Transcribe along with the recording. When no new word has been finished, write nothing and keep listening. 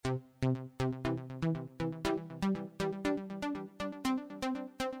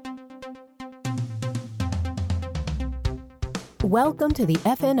Welcome to the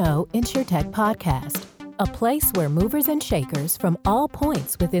FNO InsurTech Podcast, a place where movers and shakers from all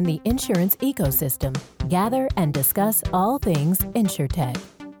points within the insurance ecosystem gather and discuss all things InsurTech.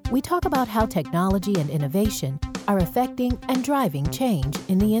 We talk about how technology and innovation are affecting and driving change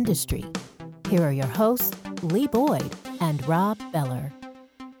in the industry. Here are your hosts, Lee Boyd and Rob Beller.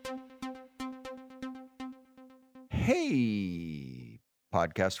 Hey,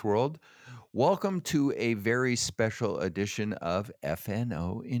 podcast world. Welcome to a very special edition of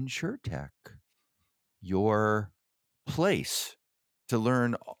FNO InsurTech, your place to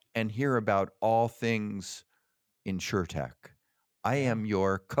learn and hear about all things InsurTech. I am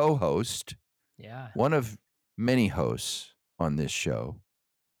your co-host, one of many hosts on this show,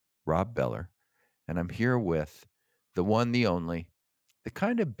 Rob Beller, and I'm here with the one, the only, the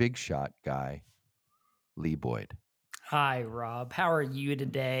kind of big shot guy, Lee Boyd. Hi, Rob. How are you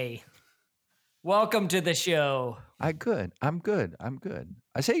today? Welcome to the show. I'm good.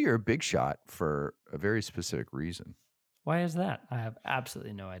 I say you're a big shot for a very specific reason. Why is that? I have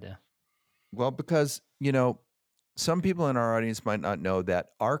absolutely no idea. Well, because, some people in our audience might not know that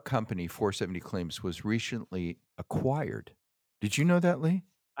our company, 470 Claims, was recently acquired. Did you know that, Lee?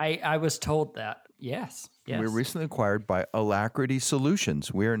 I was told that. Yes. We were recently acquired by Alacrity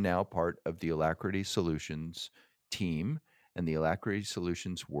Solutions. We are now part of the Alacrity Solutions team and the Alacrity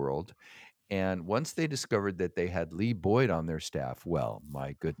Solutions world. And once they discovered that they had Lee Boyd on their staff, well,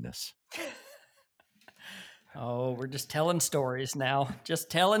 my goodness. Oh, we're just telling stories now.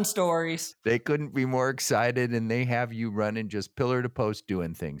 Just telling stories. They couldn't be more excited, and they have you running just pillar to post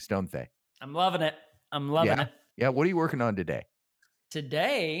doing things, don't they? I'm loving it. Yeah. What are you working on today?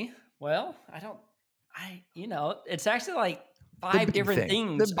 Today, well, it's actually like five different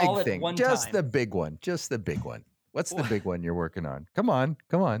things all at one time. Just the big one. What's the big one you're working on? Come on,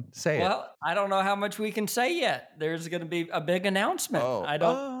 say it. Well, I don't know how much we can say yet. There's going to be a big announcement. I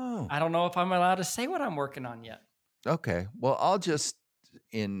don't know if I'm allowed to say what I'm working on yet. Okay. Well, I'll just,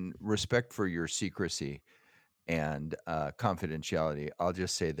 in respect for your secrecy and confidentiality, I'll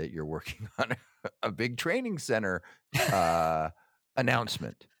just say that you're working on a big training center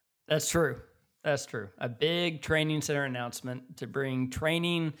announcement. That's true. A big training center announcement to bring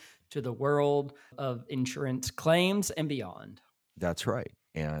training to the world of insurance claims and beyond. That's right.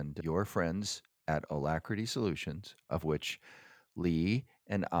 And your friends at Alacrity Solutions, of which Lee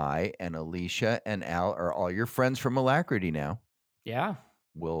and I and Alicia and Al are all your friends from Alacrity now. Yeah.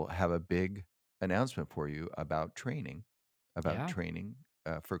 We'll have a big announcement for you about training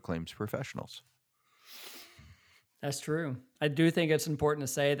for claims professionals. That's true. I do think it's important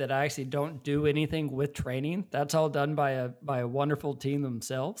to say that I actually don't do anything with training. That's all done by a wonderful team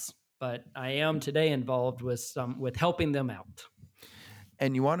themselves. But I am today involved with helping them out.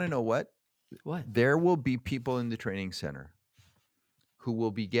 And you want to know what? What? There will be people in the training center who will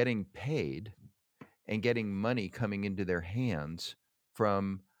be getting paid and getting money coming into their hands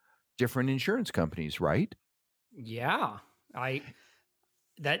from different insurance companies, right? Yeah.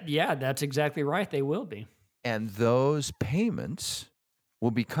 That's exactly right. They will be. And those payments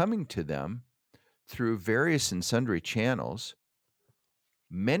will be coming to them through various and sundry channels,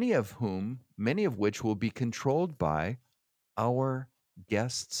 many of which will be controlled by our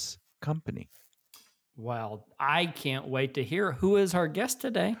guest's company. Well, I can't wait to hear who is our guest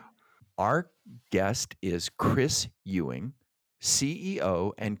today. Our guest is Chris Ewing,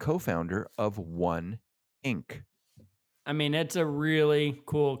 CEO and co-founder of One Inc. I mean, it's a really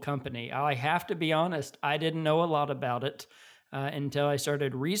cool company. I have to be honest, I didn't know a lot about it until I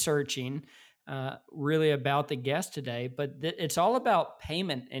started researching really about the guest today. But it's all about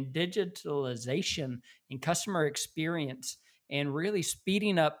payment and digitalization and customer experience and really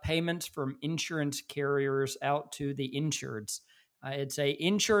speeding up payments from insurance carriers out to the insureds. It's a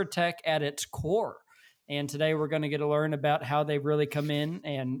InsurTech at its core. And today we're going to get to learn about how they really come in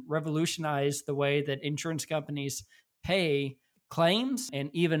and revolutionize the way that insurance companies pay claims and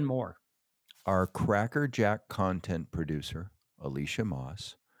even more. Our crackerjack content producer, Alicia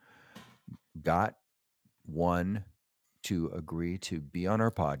Moss, got One to agree to be on our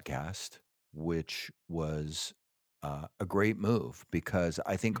podcast, which was a great move because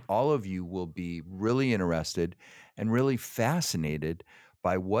I think all of you will be really interested and really fascinated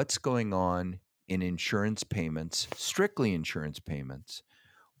by what's going on in insurance payments, strictly insurance payments.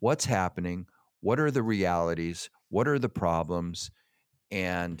 What's happening? What are the realities? What are the problems?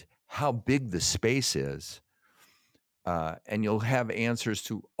 And how big the space is? And you'll have answers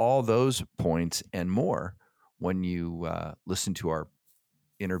to all those points and more when you listen to our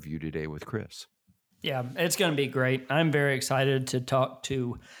interview today with Chris. Yeah, it's going to be great. I'm very excited to talk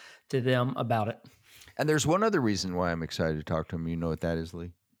to them about it. And there's one other reason why I'm excited to talk to him. You know what that is, Lee?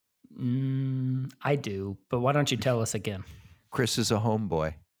 I do, but why don't you tell us again? Chris is a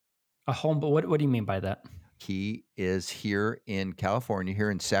homeboy. A homeboy? What do you mean by that? He is here in California, here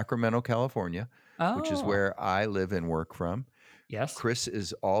in Sacramento, California, which is where I live and work from. Yes. Chris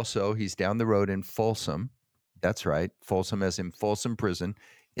is also, he's down the road in Folsom. That's right. Folsom as in Folsom Prison.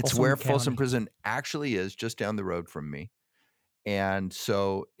 It's Folsom where County. Folsom Prison actually is, just down the road from me. And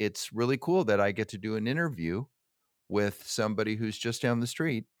so it's really cool that I get to do an interview with somebody who's just down the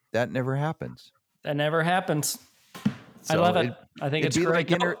street. That never happens. That never happens. I So love it. I think it's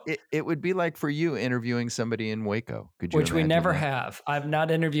great. it would be like for you interviewing somebody in Waco. Could you Which we imagine never that? have. I've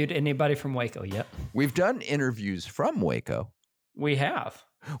not interviewed anybody from Waco yet. We've done interviews from Waco. We have.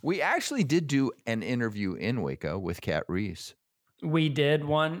 We actually did do an interview in Waco with Kat Reese. We did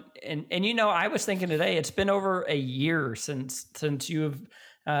one. And you know, I was thinking today, it's been over a year since you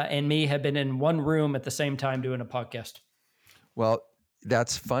and me have been in one room at the same time doing a podcast. Well,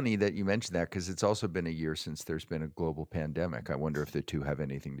 that's funny that you mentioned that because it's also been a year since there's been a global pandemic. I wonder if the two have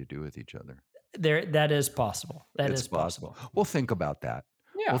anything to do with each other. That is possible. It's possible. We'll think about that.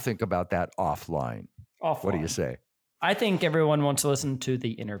 Yeah. We'll think about that offline. What do you say? I think everyone wants to listen to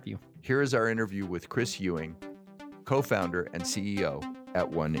the interview. Here is our interview with Chris Ewing, co-founder and CEO at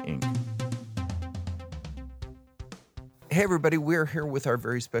One Inc. Hey, everybody. We're here with our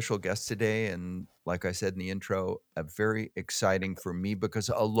very special guest today. And like I said in the intro, very exciting for me because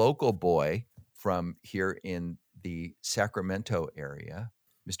a local boy from here in the Sacramento area,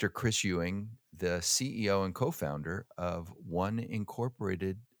 Mr. Chris Ewing, the CEO and co-founder of One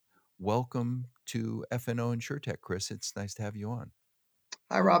Incorporated. Welcome to F&O InsurTech, Chris. It's nice to have you on.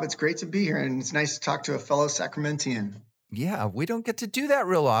 Hi, Rob. It's great to be here, and it's nice to talk to a fellow Sacramentian. Yeah, we don't get to do that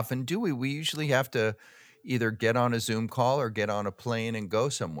real often, do we? We usually have to either get on a Zoom call or get on a plane and go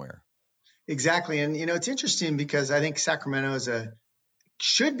somewhere. Exactly. And, you know, it's interesting because I think Sacramento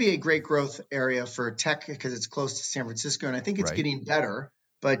should be a great growth area for tech because it's close to San Francisco, and I think it's getting better.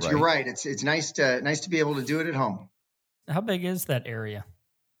 But you're right. It's nice to be able to do it at home. How big is that area?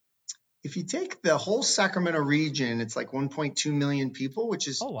 If you take the whole Sacramento region, it's like 1.2 million people, which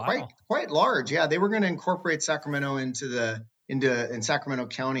is quite large. Yeah, they were going to incorporate Sacramento in Sacramento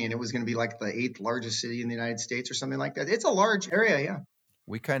County, and it was going to be like the 8th largest city in the United States or something like that. It's a large area, yeah.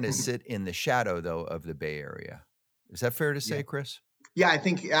 We kind of sit in the shadow, though, of the Bay Area. Is that fair to say, Chris? Yeah, I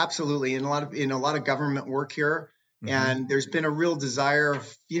think absolutely. In a lot of government work here, and there's been a real desire,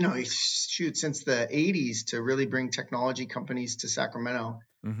 since the 80s to really bring technology companies to Sacramento.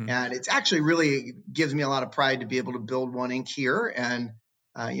 And it's actually really gives me a lot of pride to be able to build One Inc. here. And,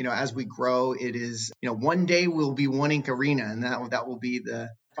 as we grow, it is, one day we'll be One Inc. Arena, and that will be the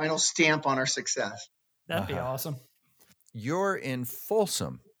final stamp on our success. That'd be awesome. You're in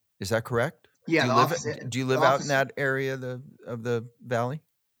Folsom. Is that correct? Yeah. Do you live out in that area of the valley?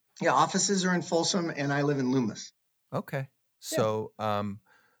 Yeah. Offices are in Folsom, and I live in Loomis. Okay. So,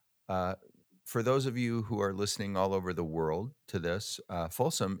 for those of you who are listening all over the world to this,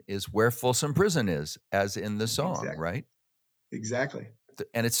 Folsom is where Folsom Prison is, as in the song, right? Exactly.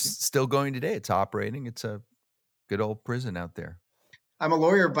 And it's still going today. It's operating. It's a good old prison out there. I'm a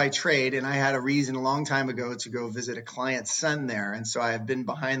lawyer by trade, and I had a reason a long time ago to go visit a client's son there. And so I have been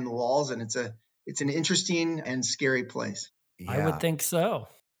behind the walls, and it's an interesting and scary place. Yeah. I would think so.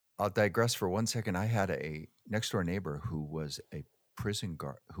 I'll digress for 1 second. I had a next door neighbor who was a prison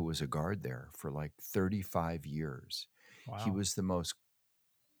guard, who was a guard there for like 35 years. Wow. He was the most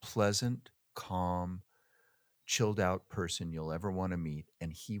pleasant, calm, chilled out person you'll ever want to meet.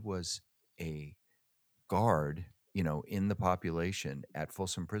 And he was a guard, in the population at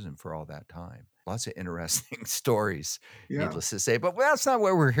Folsom Prison for all that time. Lots of interesting stories, needless to say. But that's not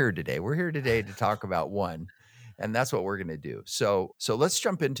why we're here today. We're here today to talk about One, and that's what we're going to do. So let's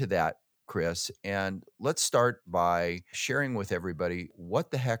jump into that, Chris, and let's start by sharing with everybody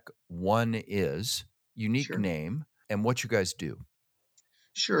what the heck One is, unique name, and what you guys do.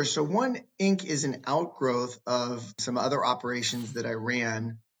 Sure. So One Inc. is an outgrowth of some other operations that I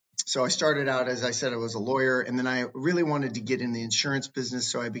ran. So I started out, as I said, I was a lawyer, and then I really wanted to get in the insurance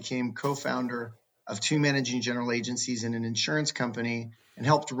business. So I became co-founder of 2 managing general agencies in an insurance company and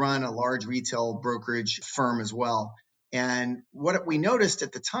helped run a large retail brokerage firm as well. And what we noticed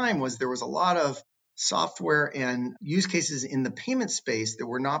at the time was there was a lot of software and use cases in the payment space that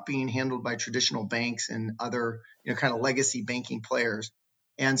were not being handled by traditional banks and other, kind of legacy banking players.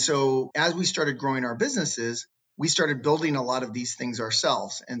 And so as we started growing our businesses, we started building a lot of these things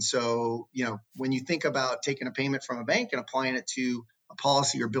ourselves. And so, when you think about taking a payment from a bank and applying it to a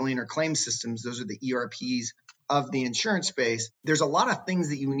policy or billing or claim systems, those are the ERPs of the insurance space, there's a lot of things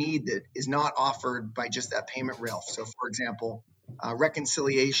that you need that is not offered by just that payment rail. So for example,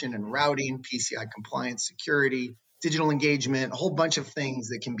 reconciliation and routing, PCI compliance, security, digital engagement, a whole bunch of things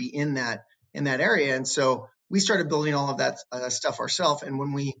that can be in that area. And so we started building all of that stuff ourselves. And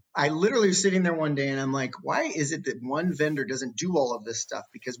I literally was sitting there one day and I'm like, why is it that one vendor doesn't do all of this stuff?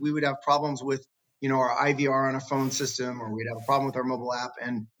 Because we would have problems with, our IVR on a phone system, or we'd have a problem with our mobile app.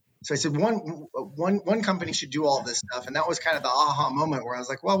 And so I said, one company should do all of this stuff. And that was kind of the aha moment where I was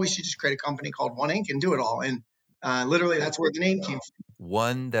like, well, we should just create a company called One Inc. and do it all. And literally that's where the name came from.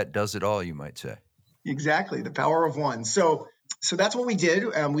 One that does it all, you might say. Exactly. The power of one. So that's what we did.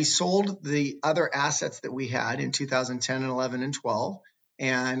 We sold the other assets that we had in 2010 and 11 and 12.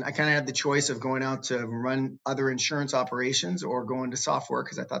 And I kind of had the choice of going out to run other insurance operations or go into software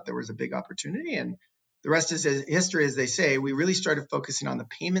because I thought there was a big opportunity. And the rest is history, as they say. We really started focusing on the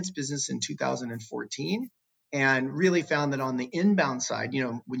payments business in 2014 and really found that on the inbound side,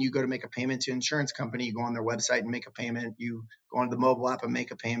 when you go to make a payment to an insurance company, you go on their website and make a payment. You go onto the mobile app and make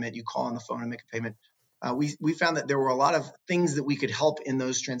a payment. You call on the phone and make a payment. We found that there were a lot of things that we could help in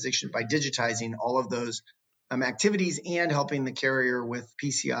those transitions by digitizing all of those activities and helping the carrier with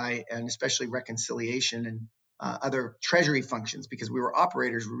PCI and especially reconciliation and other treasury functions, because we were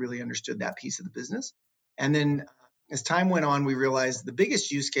operators. We really understood that piece of the business. And then as time went on, we realized the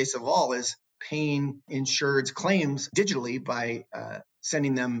biggest use case of all is paying insured's claims digitally by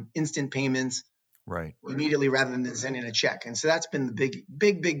sending them instant payments immediately rather than sending a check. And so that's been the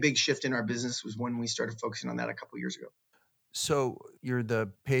big shift in our business, was when we started focusing on that a couple of years ago. So you're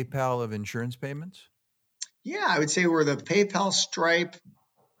the PayPal of insurance payments? Yeah, I would say we're the PayPal, Stripe,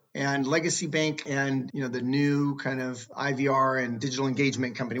 and Legacy Bank, and the new kind of IVR and digital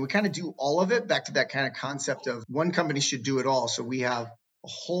engagement company. We kind of do all of it, back to that kind of concept of one company should do it all. So we have a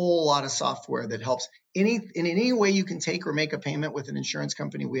whole lot of software that helps in any way you can take or make a payment with an insurance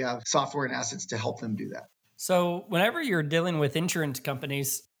company. We have software and assets to help them do that. So whenever you're dealing with insurance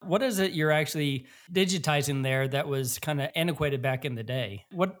companies, what is it you're actually digitizing there that was kind of antiquated back in the day?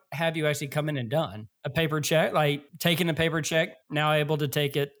 What have you actually come in and done? A paper check, like taking a paper check, now able to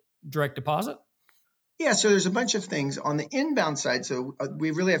take it direct deposit? Yeah, so there's a bunch of things on the inbound side. So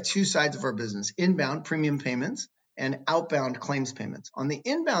we really have two sides of our business: inbound premium payments and outbound claims payments. On the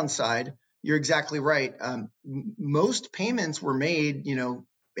inbound side, you're exactly right. Most payments were made,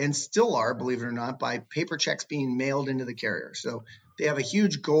 and still are, believe it or not, by paper checks being mailed into the carrier. So they have a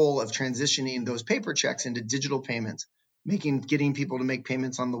huge goal of transitioning those paper checks into digital payments, getting people to make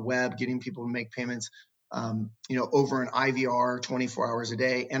payments on the web, getting people to make payments, over an IVR 24 hours a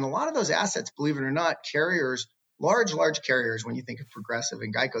day. And a lot of those assets, believe it or not, carriers, large carriers, when you think of Progressive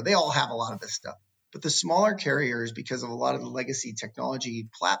and Geico, they all have a lot of this stuff. But the smaller carriers, because of a lot of the legacy technology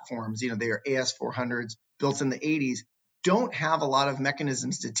platforms, they are AS400s built in the 80s, don't have a lot of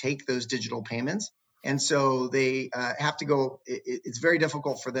mechanisms to take those digital payments. And so they have to go, it's very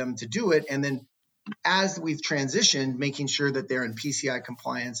difficult for them to do it. And then as we've transitioned, making sure that they're in PCI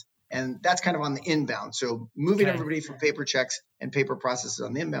compliance, and that's kind of on the inbound. So moving everybody from paper checks and paper processes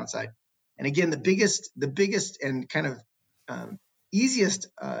on the inbound side. And again, the biggest and kind of easiest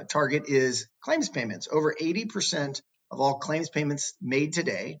target is claims payments. Over 80% of all claims payments made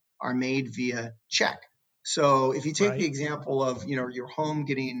today are made via check. So if you take the example of, your home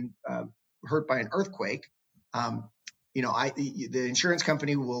getting hurt by an earthquake, the insurance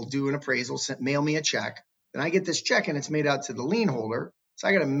company will do an appraisal, mail me a check. Then I get this check and it's made out to the lien holder. So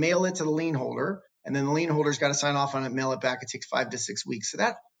I got to mail it to the lien holder, and then the lien holder's got to sign off on it, mail it back. It takes 5 to 6 weeks. So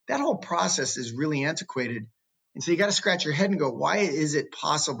that whole process is really antiquated. And so you got to scratch your head and go, why is it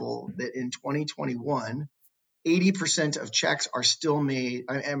possible that in 2021, 80% of checks are still made,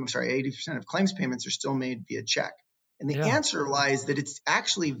 80% of claims payments are still made via check? And the answer lies that it's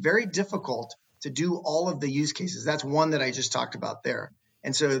actually very difficult to do all of the use cases. That's one that I just talked about there.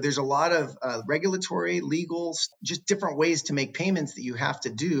 And so there's a lot of regulatory, legal, just different ways to make payments that you have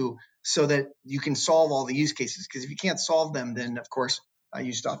to do so that you can solve all the use cases. Because if you can't solve them, then of course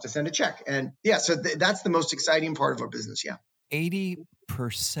you still have to send a check. And so that's the most exciting part of our business.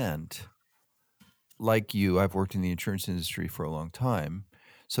 80%. Like you, I've worked in the insurance industry for a long time,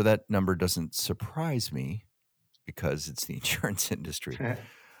 so that number doesn't surprise me because it's the insurance industry.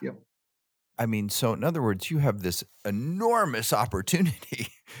 Yep. I mean, so in other words, you have this enormous opportunity.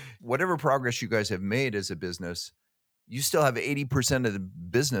 Whatever progress you guys have made as a business, you still have 80% of the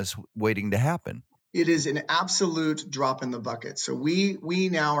business waiting to happen. It is an absolute drop in the bucket. So we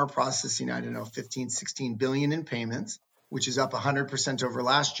now are processing, 15, 16 billion in payments, which is up 100% over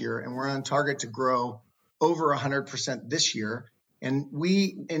last year. And we're on target to grow over 100% this year.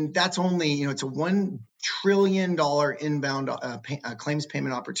 And that's only, it's a $1 trillion inbound claims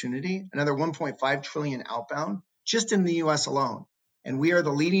payment opportunity, another 1.5 trillion outbound just in the US alone. And we are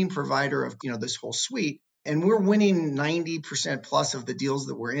the leading provider of, this whole suite. And we're winning 90% plus of the deals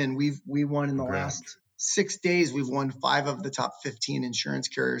that we're in. We won in the last 6 days, we've won 5 of the top 15 insurance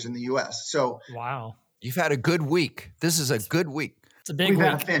carriers in the US. So wow. You've had a good week. This is a good week. It's a big week. We've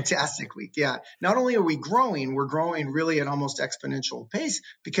had a fantastic week. Yeah. Not only are we growing, we're growing really at almost exponential pace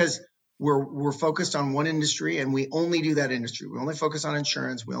because we're focused on one industry and we only do that industry. We only focus on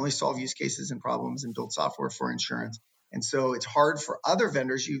insurance. We only solve use cases and problems and build software for insurance. And so it's hard for other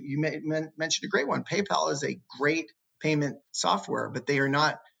vendors. You mentioned a great one. PayPal is a great payment software, but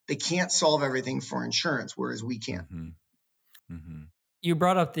they can't solve everything for insurance, whereas we can. Mm-hmm. Mm-hmm. You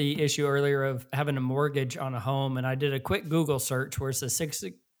brought up the issue earlier of having a mortgage on a home, and I did a quick Google search where it says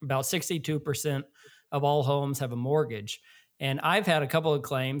about 62% of all homes have a mortgage. And I've had a couple of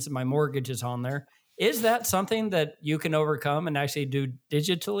claims, and my mortgage is on there. Is that something that you can overcome and actually do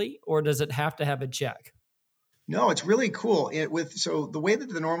digitally, or does it have to have a check? No, it's really cool. So the way that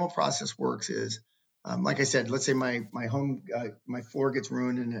the normal process works is, like I said, let's say my home, my floor gets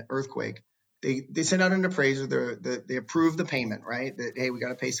ruined in an earthquake. They send out an appraiser. They approve the payment, right? That, hey, we got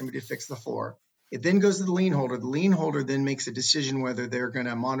to pay somebody to fix the floor. It then goes to the lien holder. The lien holder then makes a decision whether they're going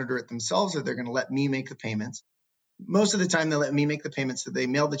to monitor it themselves or they're going to let me make the payments. Most of the time, they let me make the payments, so they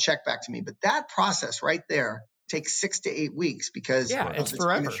mail the check back to me. But that process right there takes 6 to 8 weeks because it's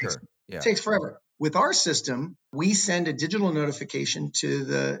forever. Sure. Yeah. It takes forever. With our system, we send a digital notification to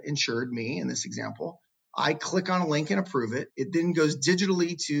the insured, me in this example. I click on a link and approve it. It then goes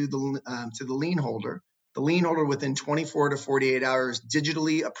digitally to the lien holder. The lien holder within 24 to 48 hours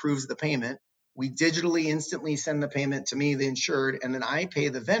digitally approves the payment. We digitally instantly send the payment to me, the insured, and then I pay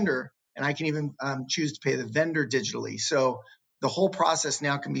the vendor, and I can even choose to pay the vendor digitally. So the whole process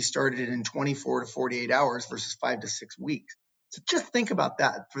now can be started in 24 to 48 hours versus 5 to 6 weeks. So just think about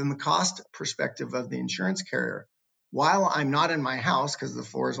that from the cost perspective of the insurance carrier. While I'm not in my house because the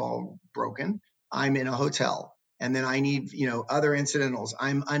floor is all broken, I'm in a hotel, and then I need, other incidentals.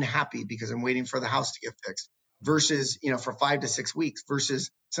 I'm unhappy because I'm waiting for the house to get fixed versus, for 5 to 6 weeks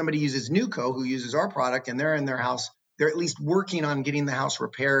versus somebody uses Nuco who uses our product and they're in their house. They're at least working on getting the house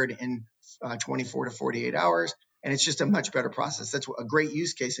repaired in 24 to 48 hours. And it's just a much better process. That's a great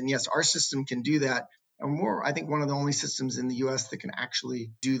use case. And yes, our system can do that. And we're, I think, one of the only systems in the US that can actually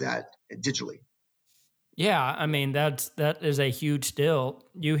do that digitally. Yeah, I mean, that is a huge deal.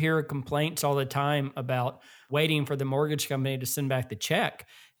 You hear complaints all the time about waiting for the mortgage company to send back the check.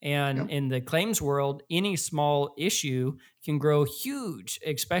 And in the claims world, any small issue can grow huge,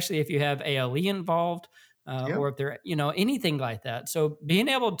 especially if you have ALE involved or if there, anything like that. So being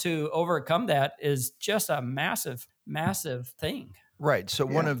able to overcome that is just a massive, massive thing. Right. So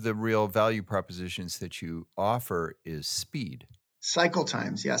one of the real value propositions that you offer is speed. Cycle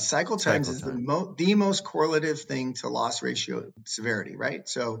times. Yeah. Cycle times is the most correlative thing to loss ratio severity, right?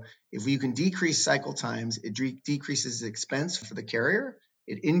 So if you can decrease cycle times, it decreases expense for the carrier.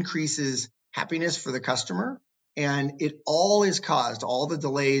 It increases happiness for the customer. And it all is caused, all the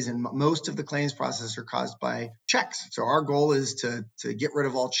delays and most of the claims process are caused by checks. So our goal is to get rid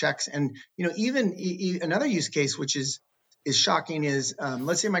of all checks. And, even another use case, which is shocking is,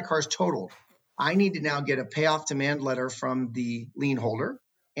 let's say my car's totaled. I need to now get a payoff demand letter from the lien holder,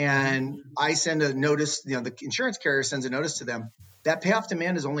 and I send a notice, the insurance carrier sends a notice to them. That payoff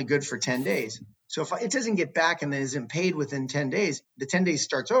demand is only good for 10 days. So if it doesn't get back and then isn't paid within 10 days, the 10 days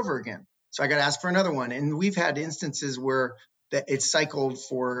starts over again. So I got to ask for another one. And we've had instances where it's cycled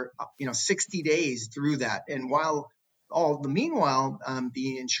for, 60 days through that. And meanwhile,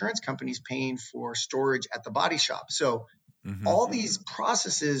 the insurance company's paying for storage at the body shop. So all these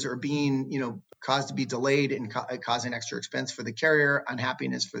processes are being, caused to be delayed and causing extra expense for the carrier,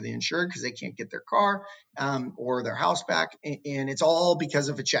 unhappiness for the insured because they can't get their car or their house back. And it's all because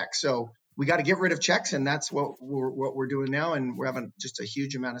of a check. So we got to get rid of checks. And that's what we're doing now. And we're having just a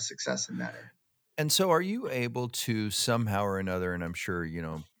huge amount of success in that area. And so are you able to somehow or another, and I'm sure,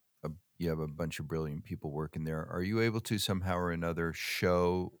 you have a bunch of brilliant people working there. Are you able to somehow or another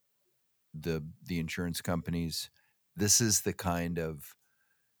show the insurance companies, this is the kind of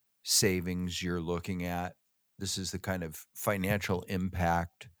savings you're looking at. This is the kind of financial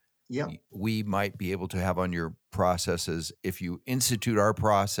impact we might be able to have on your processes. If you institute our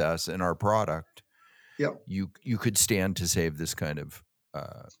process and our product, you could stand to save this kind of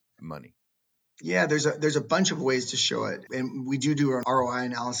money. Yeah, there's a bunch of ways to show it. And we do an ROI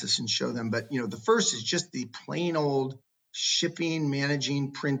analysis and show them. But, the first is just the plain old shipping,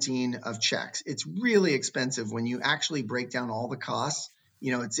 managing, printing of checks. It's really expensive when you actually break down all the costs.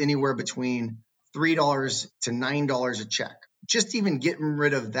 It's anywhere between $3 to $9 a check. Just even getting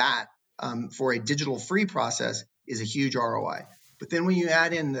rid of that for a digital free process is a huge ROI. But then when you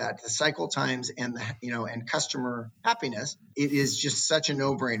add in that the cycle times and and customer happiness, it is just such a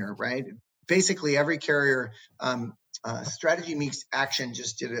no-brainer, right? Basically, every carrier, Strategy Meets Action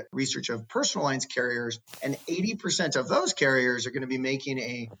just did a research of personal lines carriers, and 80% of those carriers are going to be making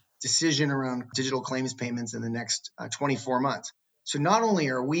a decision around digital claims payments in the next 24 months. So not only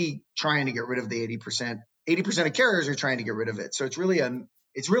are we trying to get rid of the 80% of carriers are trying to get rid of it. So it's really an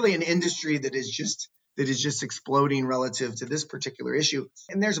industry that is just exploding relative to this particular issue.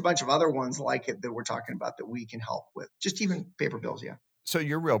 And there's a bunch of other ones like it that we're talking about that we can help with, just even paper bills. Yeah. So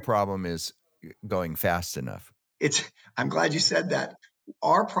your real problem is going fast enough. I'm glad you said that.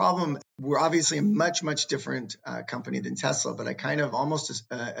 Our problem, we're obviously a much, much different company than Tesla, but I kind of almost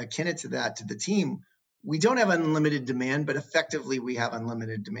akin it to that, to the team. We don't have unlimited demand, but effectively we have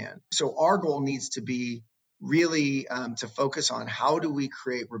unlimited demand. So our goal needs to be really to focus on how do we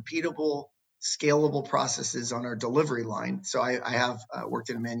create repeatable, scalable processes on our delivery line. So I have worked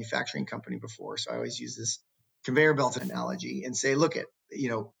in a manufacturing company before, so I always use this conveyor belt analogy and say, look at,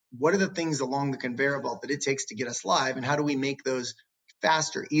 what are the things along the conveyor belt that it takes to get us live, and how do we make those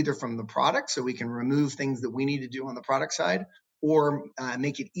faster, either from the product so we can remove things that we need to do on the product side, or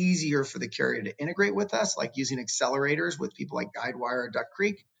make it easier for the carrier to integrate with us, like using accelerators with people like Guidewire or Duck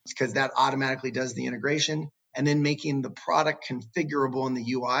Creek, because that automatically does the integration, and then making the product configurable in the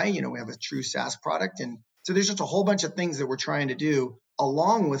UI. We have a true SaaS product. And so there's just a whole bunch of things that we're trying to do,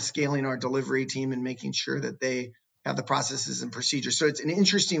 along with scaling our delivery team and making sure that they have the processes and procedures. So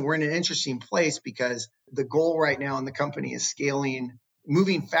we're in an interesting place, because the goal right now in the company is scaling,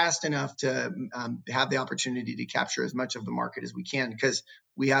 moving fast enough to have the opportunity to capture as much of the market as we can, because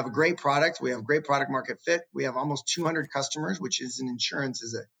we have a great product. We have great product market fit. We have almost 200 customers, which is in insurance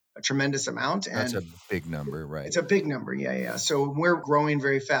is a tremendous amount. And that's a big number, right? It's a big number. Yeah. So we're growing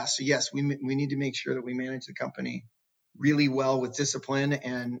very fast. So yes, we need to make sure that we manage the company really well with discipline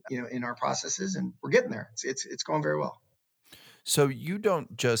and, in our processes, and we're getting there. It's going very well. So you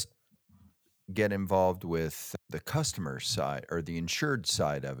don't just get involved with the customer side or the insured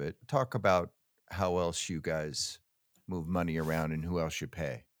side of it. Talk about how else you guys move money around and who else you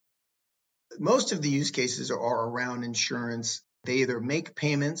pay. Most of the use cases are around insurance. They either make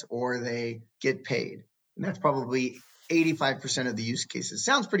payments or they get paid. And that's probably 85% of the use cases.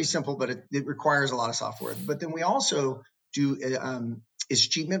 Sounds pretty simple, but it requires a lot of software. But then we also do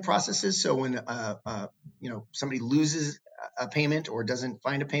escheatment processes. So when somebody loses a payment or doesn't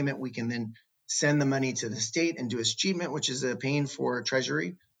find a payment, we can then send the money to the state and do escheatment, which is a pain for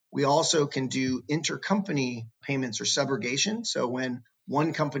Treasury. We also can do intercompany payments or subrogation. So when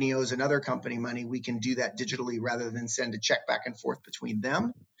one company owes another company money, we can do that digitally rather than send a check back and forth between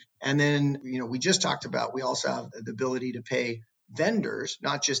them. And then, we just talked about, we also have the ability to pay vendors,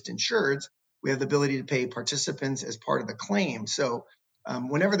 not just insureds. We have the ability to pay participants as part of the claim. So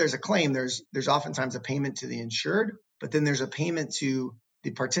whenever there's a claim, there's oftentimes a payment to the insured, but then there's a payment to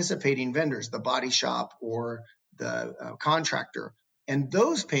the participating vendors, the body shop or the contractor. And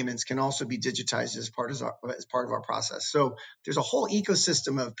those payments can also be digitized as part of our process. So there's a whole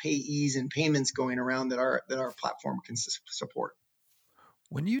ecosystem of payees and payments going around that our platform can support.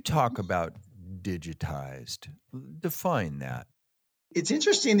 When you talk about digitized, define that. It's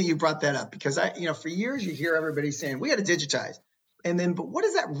interesting that you brought that up, because for years you hear everybody saying we got to digitize, but what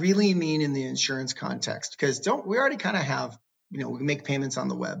does that really mean in the insurance context? Because we already kind of have, we make payments on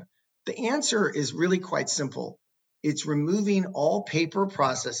the web. The answer is really quite simple. It's removing all paper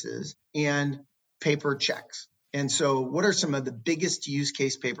processes and paper checks. And so what are some of the biggest use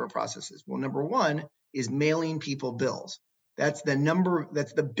case paper processes? Well, number one is mailing people bills. That's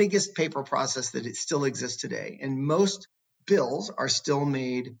the biggest paper process that it still exists today. And most bills are still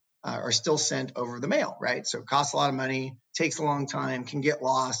sent over the mail, right? So it costs a lot of money, takes a long time, can get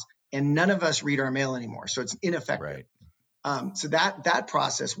lost, and none of us read our mail anymore. So it's ineffective. Right. So that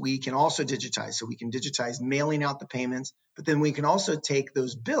process we can also digitize. So we can digitize mailing out the payments, but then we can also take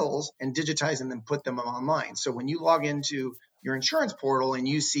those bills and digitize and then put them online. So when you log into your insurance portal and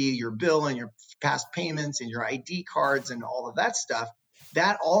you see your bill and your past payments and your ID cards and all of that stuff,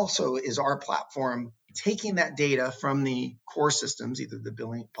 that also is our platform taking that data from the core systems, either the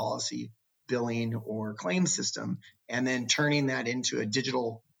billing, policy, billing, or claim system, and then turning that into a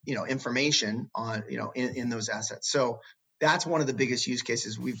digital, information on, in those assets. So that's one of the biggest use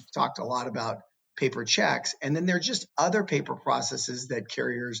cases. We've talked a lot about paper checks. And then there are just other paper processes that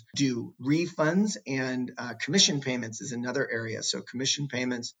carriers do. Refunds and commission payments is another area. So commission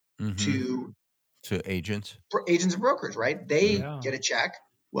payments to agents and brokers, right? They get a check.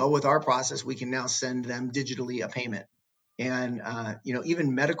 Well, with our process, we can now send them digitally a payment. And,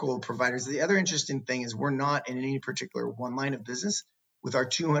 even medical providers. The other interesting thing is we're not in any particular one line of business. With our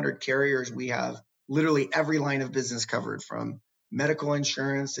 200 carriers, we have literally every line of business covered, from medical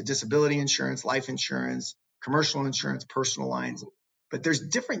insurance to disability insurance, life insurance, commercial insurance, personal lines. But there's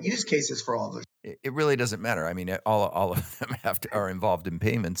different use cases for all of those. It really doesn't matter. I mean, all of them are involved in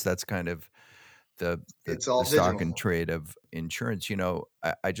payments. That's kind of the stock and trade of insurance.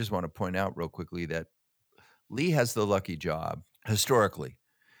 I just want to point out real quickly that Lee has the lucky job. Historically,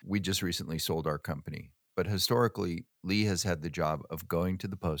 we just recently sold our company, but historically, Lee has had the job of going to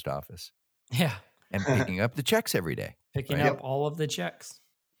the post office. Yeah. And picking up the checks every day. Picking up all of the checks.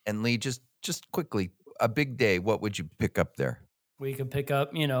 And Lee, just quickly, a big day, what would you pick up there? We could pick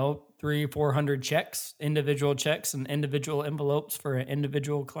up, 300-400 checks, individual checks and individual envelopes for an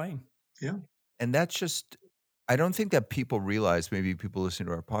individual claim. Yeah. And that's just, I don't think that people realize, maybe people listening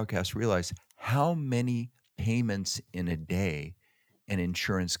to our podcast realize how many payments in a day an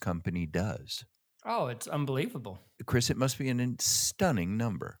insurance company does. Oh, it's unbelievable. Chris, it must be a stunning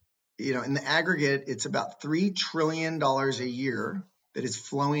number. In the aggregate, it's about $3 trillion a year that is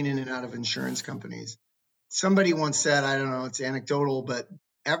flowing in and out of insurance companies. Somebody once said, I don't know, it's anecdotal, but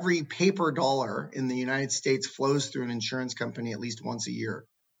every paper dollar in the United States flows through an insurance company at least once a year.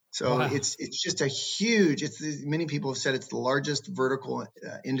 So wow. It's just a huge, many people have said it's the largest vertical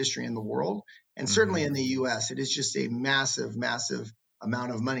industry in the world. And certainly in the US, it is just a massive, massive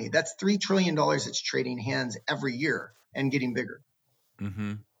amount of money. That's $3 trillion that's trading hands every year and getting bigger.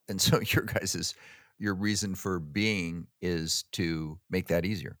 Mm-hmm. And so your reason for being is to make that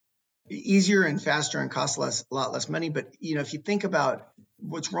easier. Easier and faster and cost a lot less money. But, if you think about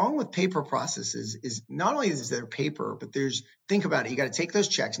what's wrong with paper processes is not only is there paper, but think about it. You got to take those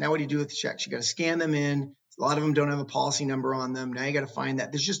checks. Now, what do you do with the checks? You got to scan them in. A lot of them don't have a policy number on them. Now you got to find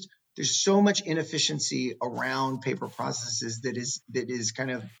that. There's so much inefficiency around paper processes that is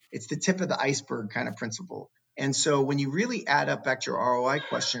kind of, it's the tip of the iceberg kind of principle. And so when you really add up back to your ROI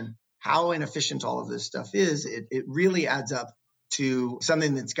question, how inefficient all of this stuff is, it really adds up to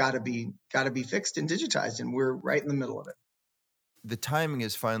something that's got to be fixed and digitized. And we're right in the middle of it. The timing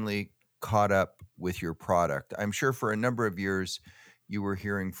is finally caught up with your product. I'm sure for a number of years you were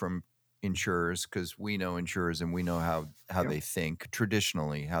hearing from insurers, because we know insurers and we know how they think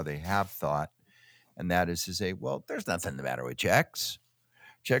traditionally, how they have thought. And that is to say, well, there's nothing the matter with checks.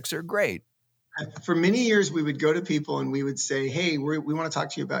 Checks are great. For many years, we would go to people and we would say, hey, we want to talk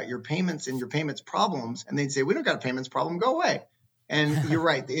to you about your payments and your payments problems. And they'd say, we don't got a payments problem, go away. And you're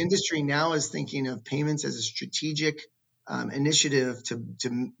right. The industry now is thinking of payments as a strategic initiative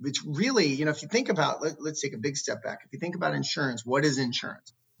to which really, if you think about, let's take a big step back. If you think about insurance, what is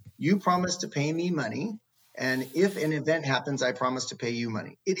insurance? You promise to pay me money. And if an event happens, I promise to pay you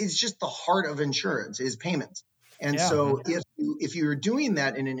money. It is just the heart of insurance is payments. And so if you're doing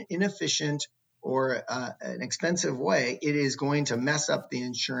that in an inefficient or an expensive way, it is going to mess up the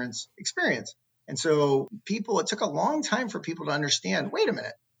insurance experience. And so it took a long time for people to understand, wait a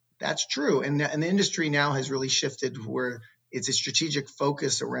minute, that's true. And the industry now has really shifted where it's a strategic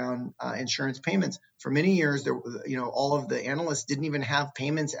focus around insurance payments. For many years, all of the analysts didn't even have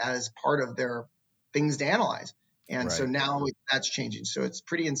payments as part of their things to analyze. And so now that's changing. So it's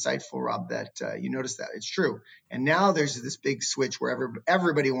pretty insightful, Rob, that you noticed that. It's true. And now there's this big switch where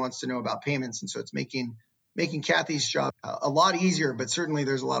everybody wants to know about payments. And so it's making Kathy's job a lot easier, but certainly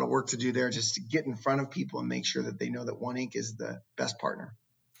there's a lot of work to do there just to get in front of people and make sure that they know that One Inc. is the best partner.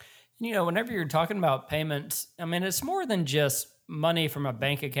 Whenever you're talking about payments, I mean, it's more than just money from a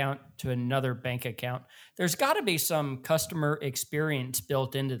bank account to another bank account. There's got to be some customer experience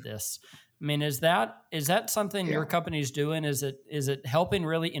built into this. I mean, is that something your company's doing? Is it helping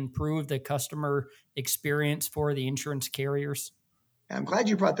really improve the customer experience for the insurance carriers? I'm glad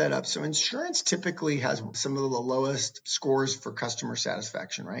you brought that up. So insurance typically has some of the lowest scores for customer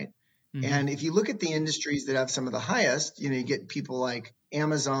satisfaction, right? Mm-hmm. And if you look at the industries that have some of the highest, you get people like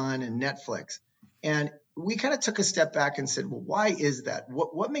Amazon and Netflix. And we kind of took a step back and said, well, why is that?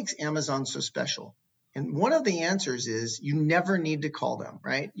 What makes Amazon so special? And one of the answers is you never need to call them,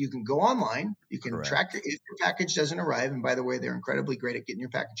 right? You can go online, you can track if your package doesn't arrive. And by the way, they're incredibly great at getting your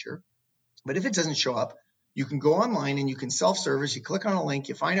package here. But if it doesn't show up, you can go online and you can self-service. You click on a link,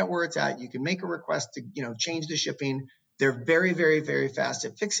 you find out where it's at. You can make a request to, change the shipping. they're very, very, very fast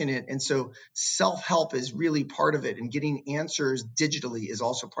at fixing it. And so self-help is really part of it, and getting answers digitally is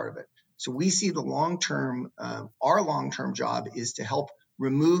also part of it. So we see the long-term, our long-term job is to help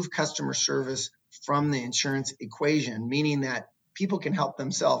remove customer service from the insurance equation, meaning that people can help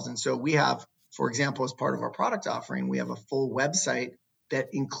themselves. And so we have, for example, as part of our product offering, we have a full website that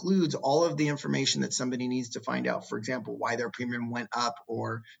includes all of the information that somebody needs to find out, for example, why their premium went up,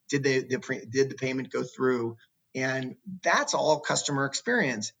 or did the payment go through? And that's all customer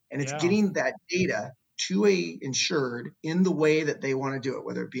experience. And it's getting that data to a insured in the way that they want to do it,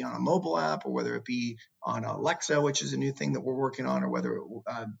 whether it be on a mobile app or whether it be on Alexa, which is a new thing that we're working on, or whether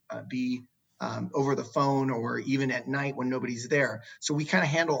it be over the phone or even at night when nobody's there. So we kind of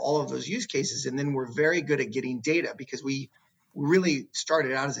handle all of those use cases. And then we're very good at getting data, because we really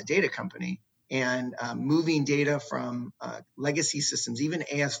started out as a data company, and moving data from legacy systems, even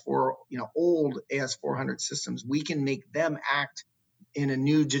AS4, old AS400 systems, we can make them act in a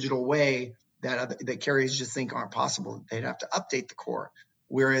new digital way that carriers just think aren't possible. They'd have to update the core.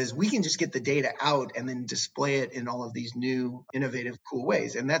 Whereas we can just get the data out and then display it in all of these new, innovative, cool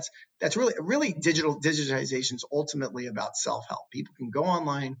ways. And that's really digitization is ultimately about self-help. People can go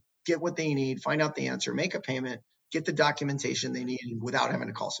online, get what they need, find out the answer, make a payment, get the documentation they need without having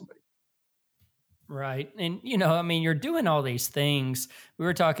to call somebody. Right. And, you're doing all these things. We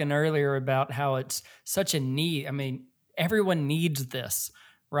were talking earlier about how it's such a need. Everyone needs this,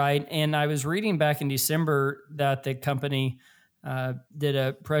 right? And I was reading back in December that the company did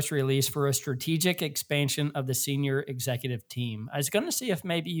a press release for a strategic expansion of the senior executive team. I was going to see if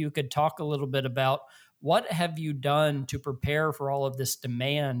maybe you could talk a little bit about what have you done to prepare for all of this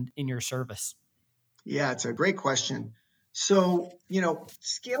demand in your service? Yeah, it's a great question. So,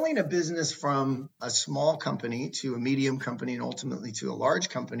 scaling a business from a small company to a medium company and ultimately to a large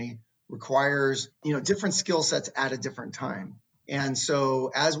company requires, different skill sets at a different time. And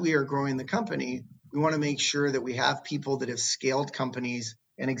so as we are growing the company, we want to make sure that we have people that have scaled companies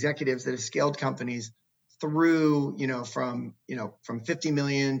and executives that have scaled companies through, from 50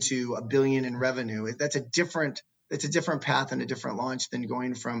 million to $1 billion in revenue. That's a different path and a different launch than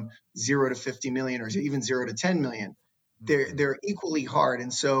going from 0 to 50 million or even 0 to 10 million. They're equally hard.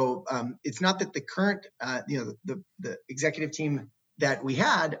 And so it's not that the current, the executive team that we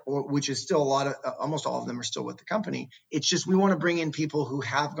had, which is still almost all of them are still with the company. It's just, we want to bring in people who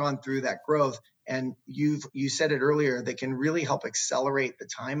have gone through that growth. And you said it earlier, that can really help accelerate the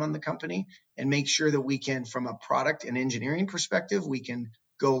time on the company and make sure that we can, from a product and engineering perspective, we can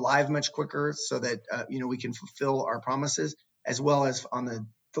go live much quicker so that, we can fulfill our promises, as well as on the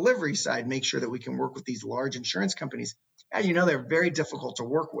delivery side, make sure that we can work with these large insurance companies. As you know, they're very difficult to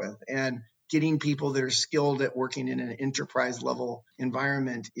work with, and getting people that are skilled at working in an enterprise level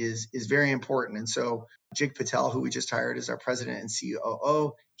environment is very important. And so Jig Patel, who we just hired as our president and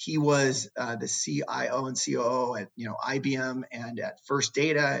COO, he was the CIO and COO at IBM and at First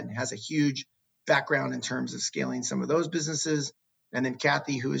Data, and has a huge background in terms of scaling some of those businesses. And then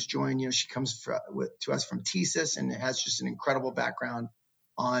Kathy, who has joined, she comes to us from TSYS and has just an incredible background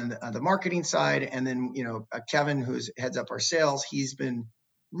on the marketing side. And then, Kevin, who heads up our sales, he's been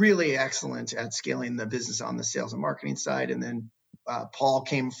really excellent at scaling the business on the sales and marketing side. And then Paul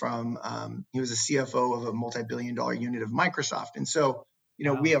came from, he was a CFO of a multi-billion-dollar unit of Microsoft. And so,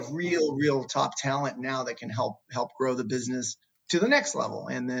 we have real top talent now that can help grow the business to the next level.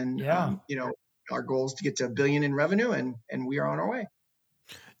 And then, our goal is to get to $1 billion in revenue, and we are on our way.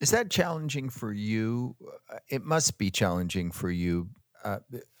 Is that challenging for you? It must be challenging for you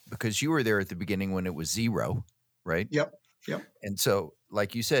because you were there at the beginning when it was 0, right? Yep. And so,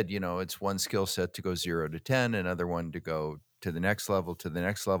 like you said, it's one skill set to go 0 to 10, another one to go to the next level,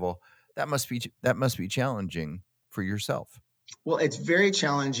 That must be challenging for yourself. Well, it's very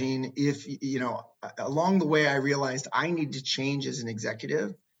challenging if, along the way, I realized I need to change as an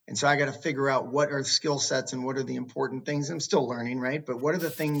executive. And so I got to figure out what are skill sets and what are the important things. I'm still learning, right? But what are the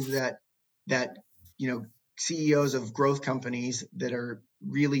things that CEOs of growth companies that are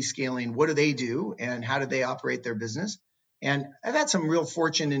really scaling, what do they do and how do they operate their business? And I've had some real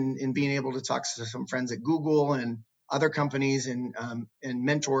fortune in being able to talk to some friends at Google and other companies and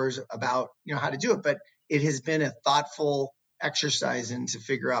mentors about how to do it. But it has been a thoughtful exercise to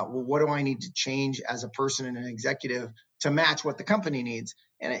figure out, well, what do I need to change as a person and an executive to match what the company needs?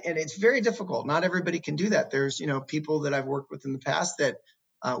 And it's very difficult. Not everybody can do that. There's people that I've worked with in the past that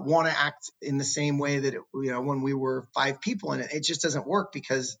want to act in the same way that when we were 5 people, and it just doesn't work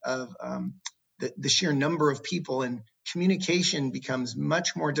because of the sheer number of people, and communication becomes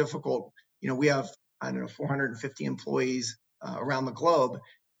much more difficult. We have 450 employees around the globe,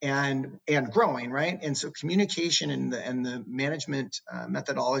 and growing, right? And so communication and the management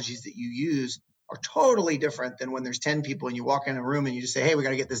methodologies that you use are totally different than when there's 10 people and you walk in a room and you just say, hey, we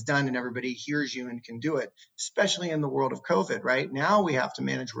got to get this done, and everybody hears you and can do it, especially in the world of COVID, right? Now we have to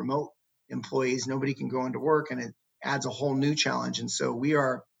manage remote employees. Nobody can go into work, and it adds a whole new challenge. And so we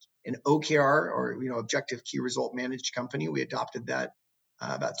are an OKR, or Objective Key Result Managed company. We adopted that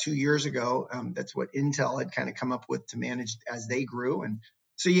about 2 years ago. That's what Intel had kind of come up with to manage as they grew. And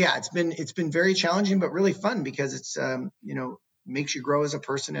so, yeah, it's been very challenging, but really fun because it's makes you grow as a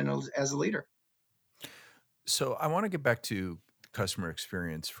person and as a leader. So I want to get back to customer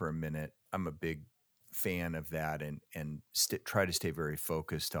experience for a minute. I'm a big fan of that and try to stay very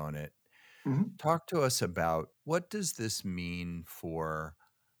focused on it. Mm-hmm. Talk to us about, what does this mean for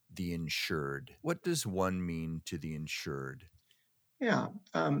the insured? What does one mean to the insured? Yeah,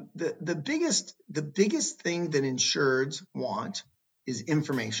 the biggest thing that insureds want is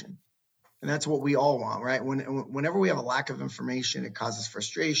information. And that's what we all want, right? Whenever we have a lack of information, it causes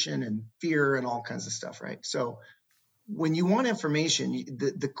frustration and fear and all kinds of stuff, right? So when you want information,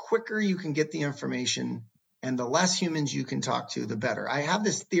 the quicker you can get the information and the less humans you can talk to, the better. I have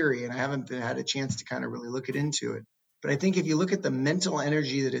this theory, and I haven't had a chance to kind of really look into it. But I think if you look at the mental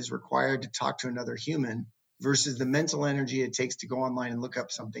energy that is required to talk to another human versus the mental energy it takes to go online and look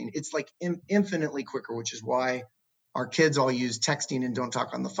up something, it's like infinitely quicker, which is why our kids all use texting and don't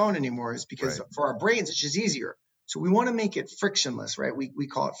talk on the phone anymore, is because Right. for our brains, it's just easier. So we want to make it frictionless, right? We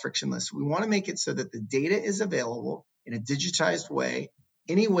call it frictionless. We want to make it so that the data is available in a digitized way,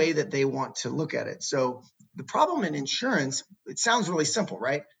 any way that they want to look at it. So the problem in insurance, it sounds really simple,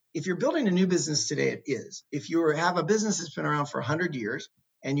 right? If you're building a new business today, it is. If you have a business that's been around for 100 years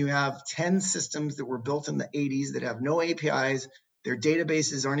and you have 10 systems that were built in the 80s that have no APIs, their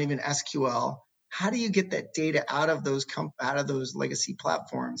databases aren't even SQL, how do you get that data out of those legacy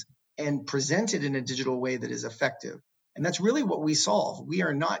platforms and present it in a digital way that is effective? And that's really what we solve. We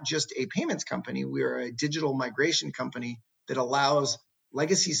are not just a payments company. We are a digital migration company that allows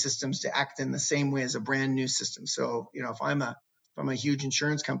legacy systems to act in the same way as a brand new system. So, if I'm a huge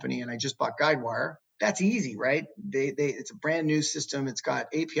insurance company and I just bought Guidewire, that's easy, right? It's a brand new system. It's got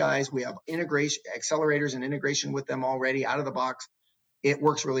APIs. We have integration accelerators and integration with them already out of the box. It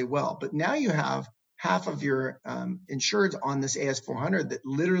works really well. But now you have half of your insureds on this AS400 that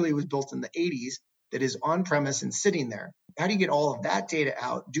literally was built in the 80s, that is on premise and sitting there. How do you get all of that data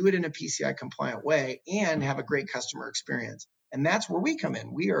out, do it in a PCI compliant way, and have a great customer experience? And that's where we come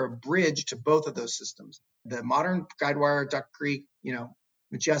in. We are a bridge to both of those systems: the modern Guidewire, Duck Creek,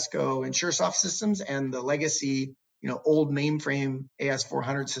 Majesco, InsureSoft systems, and the legacy, old mainframe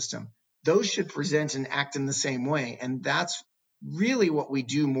AS400 system. Those should present and act in the same way. And that's really what we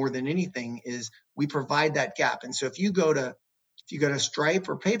do more than anything, is we provide that gap. And so if you go to Stripe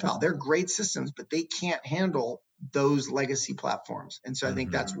or PayPal, they're great systems, but they can't handle those legacy platforms. And so I think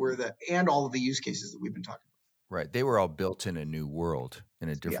that's where and all of the use cases that we've been talking about. Right. They were all built in a new world, in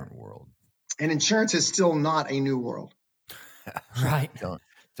a different world. And insurance is still not a new world. Right.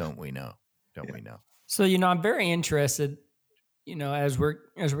 Don't we know? Don't we know? So, I'm very interested, as we're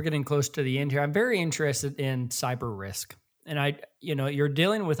getting close to the end here, I'm very interested in cyber risk. And you're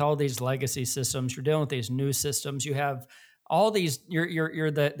dealing with all these legacy systems, you're dealing with these new systems, you have all these,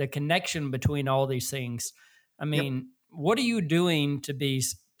 you're the connection between all these things. I mean, What are you doing to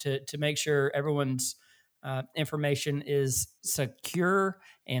make sure everyone's information is secure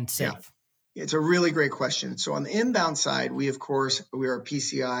and safe? Yeah. It's a really great question. So on the inbound side, we are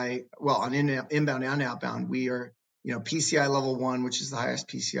PCI, on inbound and outbound, we are, PCI level 1, which is the highest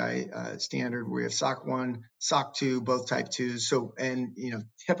PCI standard. We have SOC 1, SOC 2, both type 2s. So, and,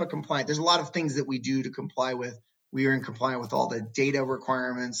 HIPAA compliant. There's a lot of things that we do to comply with. We are in compliant with all the data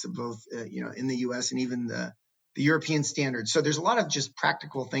requirements of both, in the US and even the European standards. So there's a lot of just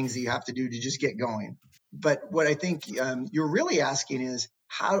practical things that you have to do to just get going. But what I think you're really asking is,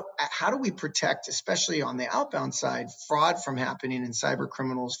 how do we protect, especially on the outbound side, fraud from happening and cyber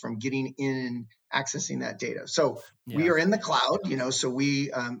criminals from getting in and accessing that data? So we are in the cloud, so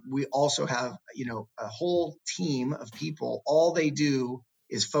we also have, a whole team of people. All they do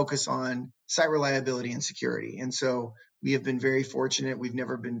is focus on site reliability and security. And so we have been very fortunate. We've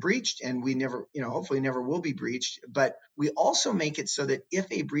never been breached, and we never, hopefully never will be breached. But we also make it so that if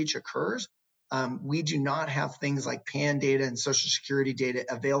a breach occurs, we do not have things like PAN data and social security data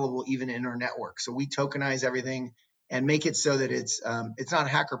available even in our network. So we tokenize everything and make it so that it's not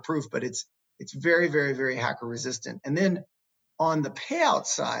hacker proof, but it's very, very, very hacker resistant. And then on the payout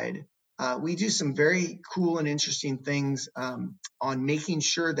side, we do some very cool and interesting things on making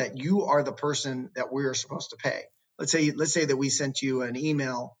sure that you are the person that we are supposed to pay. let's say that we sent you an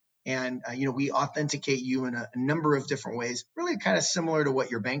email and we authenticate you in a number of different ways, really kind of similar to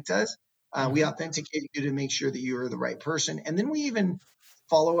what your bank does. We authenticate you to make sure that you are the right person. And then we even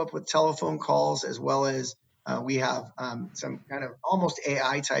follow up with telephone calls, as well as we have some kind of almost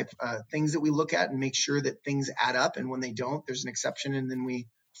AI type things that we look at and make sure that things add up. And when they don't, there's an exception, and then we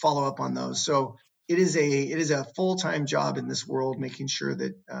follow up on those. So it is a full-time job in this world, making sure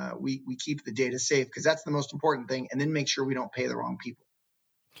that we keep the data safe, because that's the most important thing, and then make sure we don't pay the wrong people.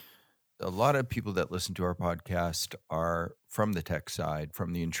 A lot of people that listen to our podcast are from the tech side,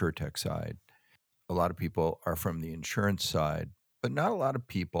 from the InsurTech side. A lot of people are from the insurance side, but not a lot of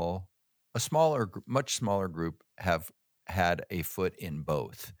people, much smaller group, have had a foot in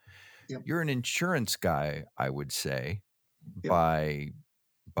both. Yep. You're an insurance guy, I would say, Yep.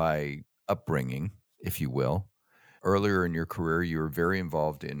 by upbringing, if you will. Earlier in your career, you were very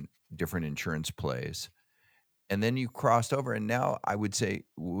involved in different insurance plays. And then you crossed over, and now I would say,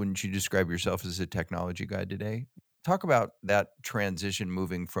 wouldn't you describe yourself as a technology guy today? Talk about that transition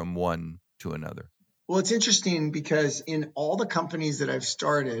moving from one to another. Well, it's interesting because in all the companies that I've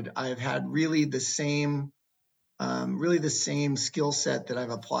started, I've had really the same skill set that I've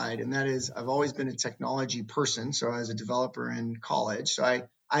applied. And that is, I've always been a technology person. So I was a developer in college. So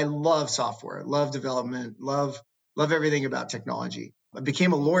I love software, love development, love everything about technology. I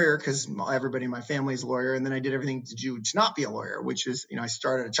became a lawyer because everybody in my family is a lawyer. And then I did everything to not be a lawyer, which is, I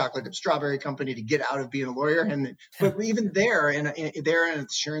started a chocolate dip strawberry company to get out of being a lawyer. But even there and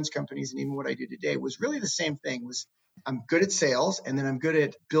insurance companies, and even what I do today was really the same thing. I'm good at sales, and then I'm good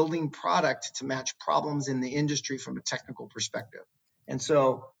at building product to match problems in the industry from a technical perspective. And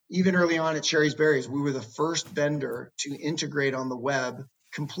so even early on at Shari's Berries, we were the first vendor to integrate on the web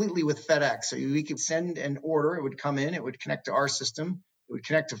completely with FedEx. So we could send an order, it would come in, it would connect to our system, it would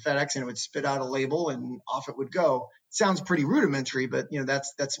connect to FedEx, and it would spit out a label, and off it would go. It sounds pretty rudimentary, but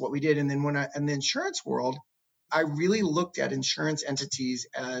that's what we did. And then in the insurance world, I really looked at insurance entities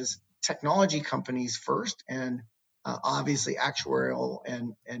as technology companies first, and obviously actuarial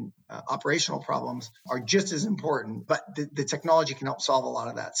and operational problems are just as important, but the technology can help solve a lot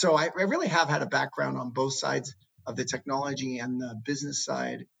of that. So I really have had a background on both sides of the technology and the business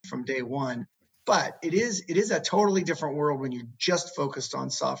side from day one. But it is a totally different world when you're just focused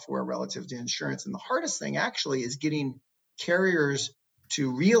on software relative to insurance. And the hardest thing actually is getting carriers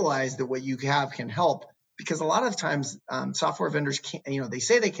to realize that what you have can help, because a lot of times software vendors can't, they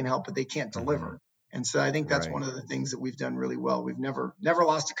say they can help, but they can't deliver. And so I think that's one of the things that we've done really well. We've never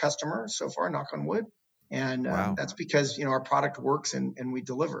lost a customer so far, knock on wood. And that's because, our product works and we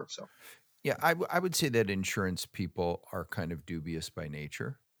deliver. So. Yeah, I would say that insurance people are kind of dubious by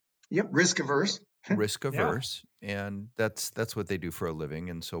nature. Yep, risk averse. And that's what they do for a living.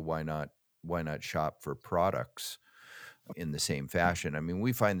 And so why not shop for products in the same fashion? I mean,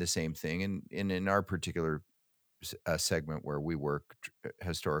 we find the same thing, and in our particular segment where we work,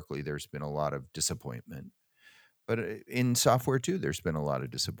 historically, there's been a lot of disappointment. But in software too, there's been a lot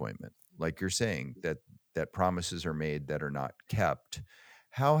of disappointment. Like you're saying, that promises are made that are not kept.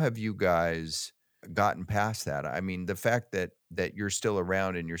 How have you guys gotten past that? I mean, the fact that you're still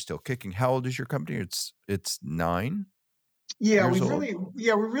around and you're still kicking. How old is your company? It's 9? Yeah, we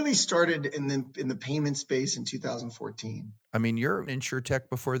really started in the payment space in 2014. I mean, you're InsurTech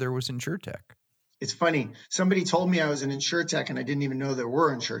before there was InsurTech. It's funny. Somebody told me I was an InsurTech, and I didn't even know there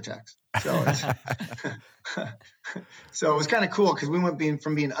were InsurTechs. So it was kind of cool, because we went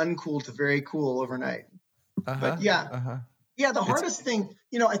from being uncool to very cool overnight. But the hardest thing,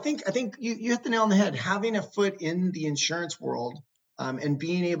 I think you hit the nail on the head. Having a foot in the insurance world, and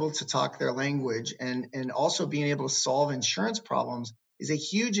being able to talk their language, and also being able to solve insurance problems is a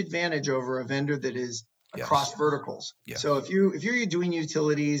huge advantage over a vendor that is across verticals. Yes. So if you're doing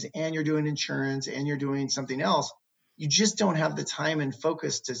utilities and you're doing insurance and you're doing something else, you just don't have the time and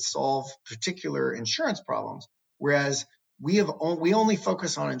focus to solve particular insurance problems. Whereas we only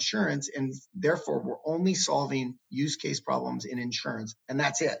focus on insurance, and therefore we're only solving use case problems in insurance, and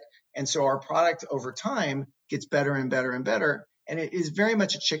that's it. And so our product over time gets better and better and better. And it is very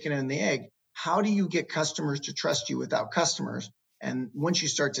much a chicken and the egg. How do you get customers to trust you without customers? And once you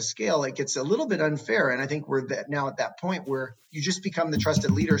start to scale, it gets a little bit unfair. And I think we're now at that point where you just become the trusted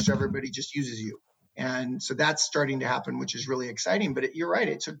leader, so everybody just uses you. And so that's starting to happen, which is really exciting. But you're right;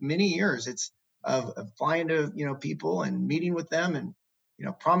 it took many years. It's of flying to people and meeting with them, and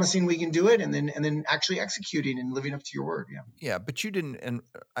promising we can do it, and then actually executing and living up to your word. Yeah, but you didn't. And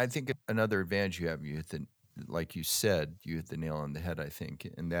I think another advantage you have, like you said, you hit the nail on the head, I think,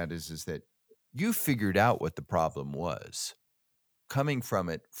 and that is that you figured out what the problem was. coming from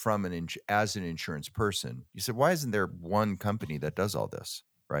it as an insurance person, you said, why isn't there one company that does all this,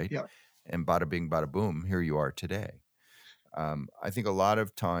 right? Yeah. And bada bing, bada boom, here you are today. I think a lot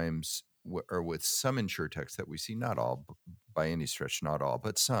of times, or with some insurtechs that we see, not all by any stretch, not all,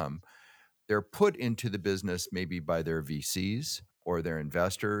 but some, they're put into the business maybe by their VCs or their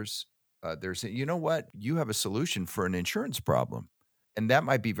investors. They're saying, you know what, you have a solution for an insurance problem. And that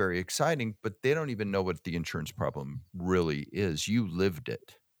might be very exciting, but they don't even know what the insurance problem really is. You lived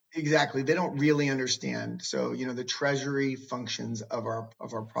it. Exactly. They don't really understand. So, the treasury functions of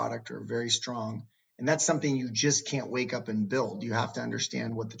our product are very strong. And that's something you just can't wake up and build. You have to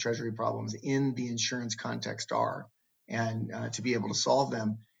understand what the treasury problems in the insurance context are, and to be able to solve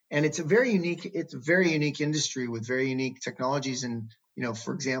them. And it's a very unique industry with very unique technologies. And,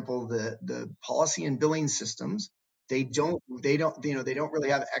 for example, the policy and billing systems, they don't really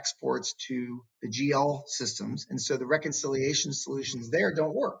have exports to the GL systems. And so the reconciliation solutions there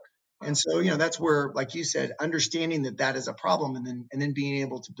don't work. And so, that's where, like you said, understanding that is a problem, and then being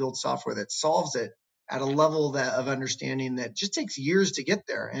able to build software that solves it at a level of understanding that just takes years to get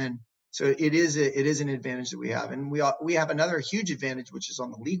there. And so it is an advantage that we have. And we have another huge advantage, which is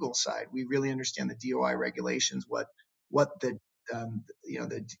on the legal side. We really understand the DOI regulations, what the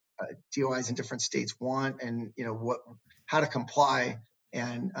DOIs in different states want, and how to comply,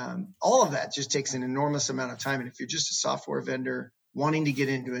 and all of that just takes an enormous amount of time. And if you're just a software vendor wanting to get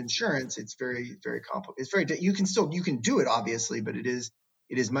into insurance, it's very, very complicated. You can do it, obviously, but it is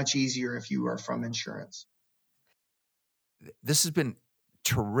much easier if you are from insurance. This has been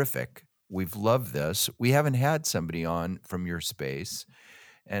terrific. We've loved this. We haven't had somebody on from your space.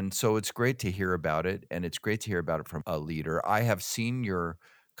 And so it's great to hear about it. And it's great to hear about it from a leader. I have seen your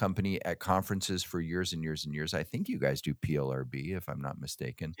company at conferences for years and years and years. I think you guys do PLRB, if I'm not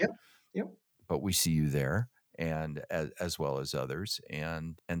mistaken. Yep. But we see you there, and as well as others.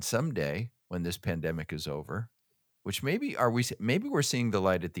 And someday when this pandemic is over, which maybe we're seeing the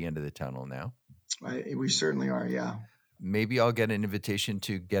light at the end of the tunnel now. We certainly are. Yeah. Maybe I'll get an invitation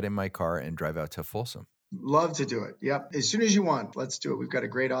to get in my car and drive out to Folsom. Love to do it. Yep. As soon as you want, let's do it. We've got a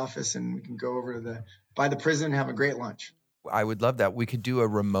great office, and we can go over by the prison and have a great lunch. I would love that. We could do a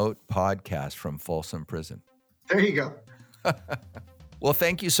remote podcast from Folsom Prison. There you go. Well,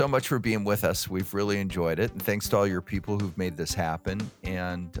 thank you so much for being with us. We've really enjoyed it. And thanks to all your people who've made this happen.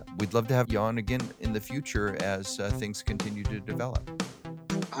 And we'd love to have you on again in the future as things continue to develop.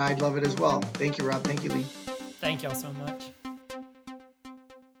 I'd love it as well. Thank you, Rob. Thank you, Lee. Thank y'all so much.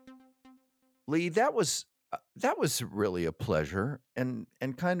 Lee, that was really a pleasure and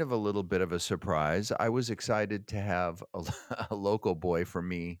kind of a little bit of a surprise. I was excited to have a local boy for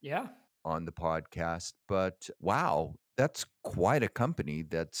me on the podcast, but wow, that's quite a company.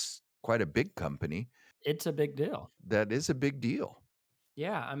 That's quite a big company. It's a big deal. That is a big deal.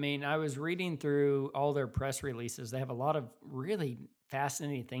 Yeah. I mean, I was reading through all their press releases. They have a lot of really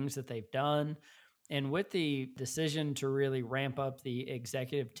fascinating things that they've done. And with the decision to really ramp up the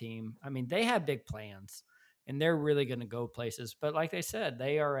executive team, I mean, they have big plans and they're really going to go places. But like they said,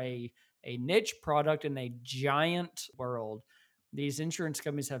 they are a niche product in a giant world. These insurance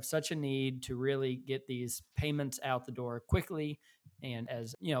companies have such a need to really get these payments out the door quickly and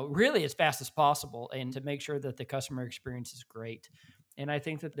really as fast as possible, and to make sure that the customer experience is great. And I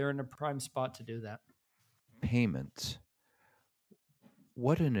think that they're in a prime spot to do that. Payments.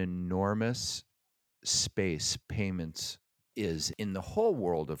 What an enormous space payments is in the whole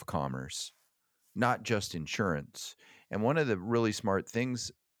world of commerce, not just insurance. And one of the really smart things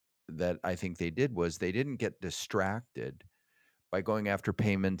that I think they did was they didn't get distracted by going after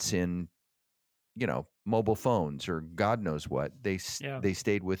payments in, mobile phones or God knows what. They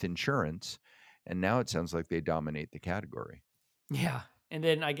stayed with insurance, and now it sounds like they dominate the category. Yeah. And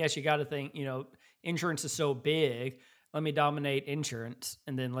then I guess you got to think, insurance is so big. Let me dominate insurance,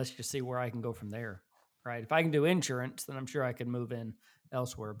 and then let's just see where I can go from there. Right. If I can do insurance, then I'm sure I can move in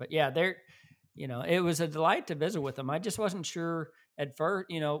elsewhere. But yeah, it was a delight to visit with them. I just wasn't sure at first,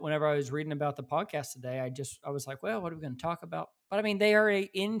 whenever I was reading about the podcast today, I was like, well, what are we going to talk about? But I mean, they are a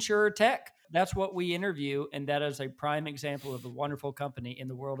insurtech. That's what we interview. And that is a prime example of a wonderful company in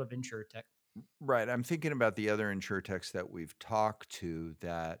the world of insurtech. Right. I'm thinking about the other insurtechs that we've talked to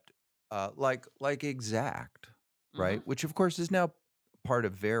that, like Exact, right? Mm-hmm. Which of course is now part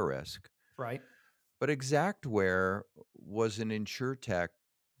of Verisk. Right. But Exactware was an insurtech,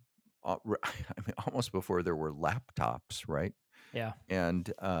 almost before there were laptops, right? Yeah.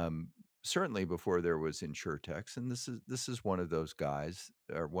 And certainly before there was insurtechs. And this is one of those guys,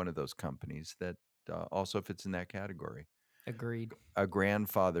 or one of those companies that also fits in that category. Agreed. A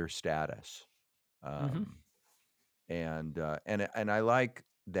grandfather status. And I like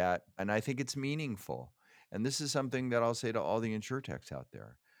that, and I think it's meaningful. And this is something that I'll say to all the insurtechs out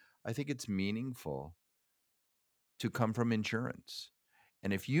there. I think it's meaningful to come from insurance.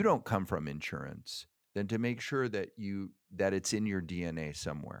 And if you don't come from insurance, then to make sure that it's in your DNA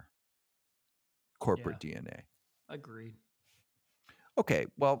somewhere. Corporate DNA. Agreed. Okay,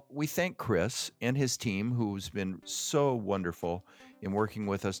 well, we thank Chris and his team, who's been so wonderful in working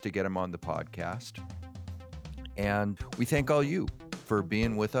with us to get him on the podcast. And we thank all you for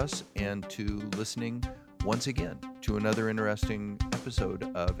being with us and to listening once again to another interesting episode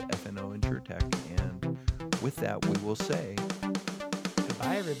of FNO InsurTech. And with that, we will say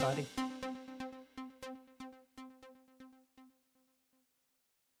goodbye, everybody.